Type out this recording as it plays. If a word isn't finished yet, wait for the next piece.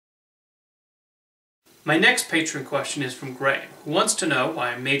My next patron question is from Graham, who wants to know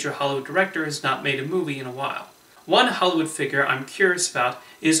why a major Hollywood director has not made a movie in a while. One Hollywood figure I'm curious about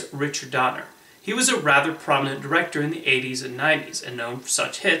is Richard Donnner. He was a rather prominent director in the 80s and 90s, and known for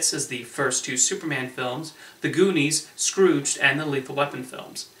such hits as the first two Superman films, the Goonies, Scrooged, and the Lethal Weapon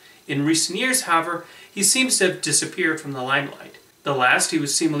films. In recent years, however, he seems to have disappeared from the limelight. The last he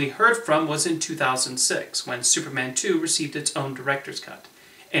was seemingly heard from was in 2006, when Superman 2 received its own director's cut.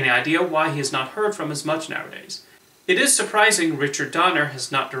 Any idea why he is not heard from as much nowadays? It is surprising Richard Donnner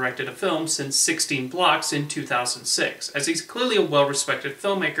has not directed a film since 16 Blocks in 2006, as he's clearly a well-respected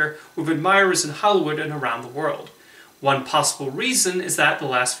filmmaker with admirers in Hollywood and around the world. One possible reason is that the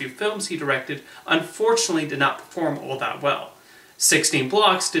last few films he directed unfortunately did not perform all that well. 16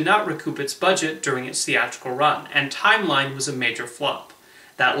 Blocks did not recoup its budget during its theatrical run, and Timeline was a major flop.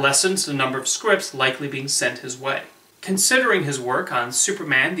 That lessens the number of scripts likely being sent his way. Considering his work on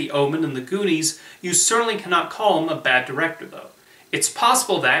Superman, The Omen, and The Goonies, you certainly cannot call him a bad director, though. It's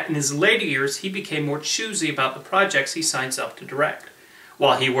possible that, in his later years, he became more choosy about the projects he signs up to direct.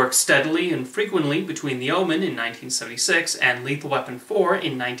 While he worked steadily and frequently between The Omen in 1976 and Lethal Weapon 4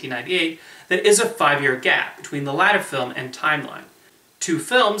 in 1998, there is a 5-year gap between the latter film and Timeline. Two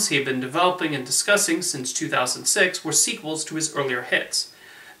films he had been developing and discussing since 2006 were sequels to his earlier hits.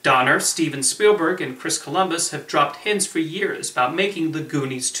 Donner, Steven Spielberg, and Chris Columbus have dropped hints for years about making The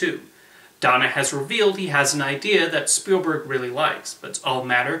Goonies 2. Donner has revealed he has an idea that Spielberg really likes, but it's all a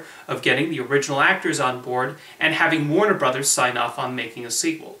matter of getting the original actors on board and having Warner Brothers sign off on making a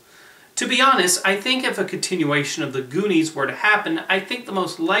sequel. To be honest, I think if a continuation of The Goonies were to happen, I think the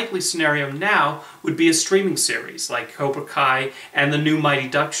most likely scenario now would be a streaming series, like Cobra Kai and the new Mighty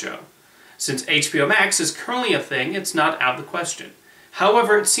Ducks show. Since HBO Max is currently a thing, it's not out of the question.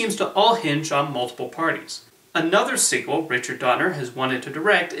 However, it seems to all hinge on multiple parties. Another sequel Richard Donnner has wanted to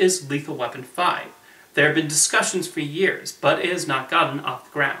direct is Lethal Weapon 5. There have been discussions for years, but it has not gotten off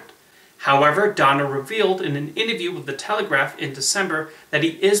the ground. However, Donner revealed in an interview with The Telegraph in December that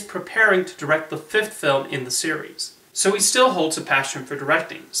he is preparing to direct the 5th film in the series. So he still holds a passion for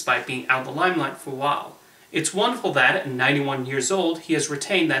directing, despite being out of the limelight for a while. It's wonderful that, at 91 years old, he has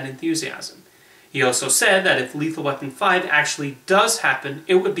retained that enthusiasm. He also said that if Lethal Weapon 5 actually does happen,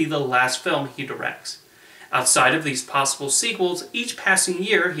 it would be the last film he directs. Outside of these possible sequels, each passing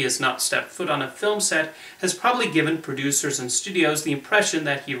year he has not stepped foot on a film set has probably given producers and studios the impression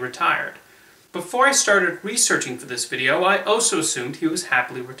that he retired. Before I started researching for this video, I also assumed he was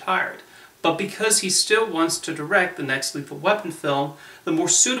happily retired. But because he still wants to direct the next Lethal Weapon film, the more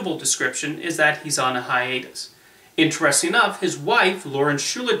suitable description is that he's on a hiatus. Interesting enough, his wife, Lauren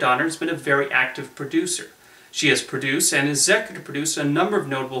Schuler Donner, has been a very active producer. She has produced and executive produced a number of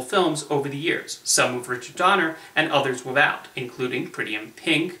notable films over the years, some with Richard Donnner and others without, including Pretty in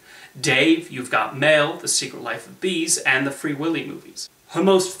Pink, Dave, You've Got Mail, The Secret Life of Bees, and the Free Willy movies. Her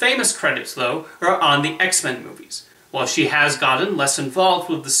most famous credits, though, are on the X-Men movies. While she has gotten less involved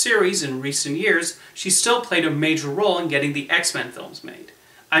with the series in recent years, she still played a major role in getting the X-Men films made.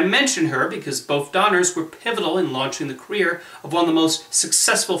 I mention her because both Donners were pivotal in launching the career of one of the most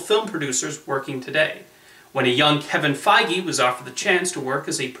successful film producers working today. When a young Kevin Feige was offered the chance to work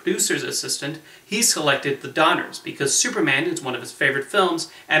as a producer's assistant, he selected the Donners because Superman is one of his favorite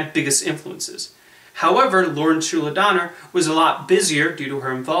films and biggest influences. However, Lauren Schuler Donner was a lot busier due to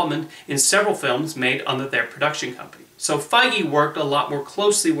her involvement in several films made under their production company. So Feige worked a lot more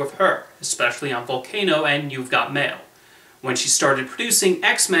closely with her, especially on Volcano and You've Got Mail. When she started producing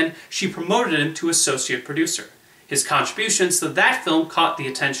X-Men, she promoted him to associate producer. His contributions to that film caught the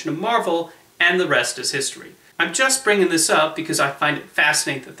attention of Marvel, and the rest is history. I'm just bringing this up because I find it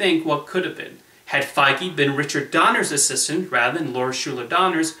fascinating to think what could have been. Had Feige been Richard Donner's assistant rather than Laura Schuler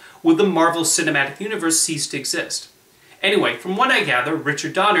Donner's, would the Marvel Cinematic Universe cease to exist? Anyway, from what I gather,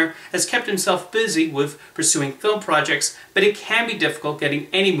 Richard Donnner has kept himself busy with pursuing film projects, but it can be difficult getting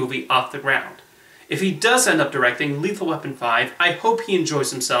any movie off the ground. If he does end up directing Lethal Weapon 5, I hope he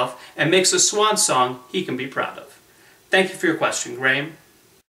enjoys himself and makes a swan song he can be proud of. Thank you for your question, Graham.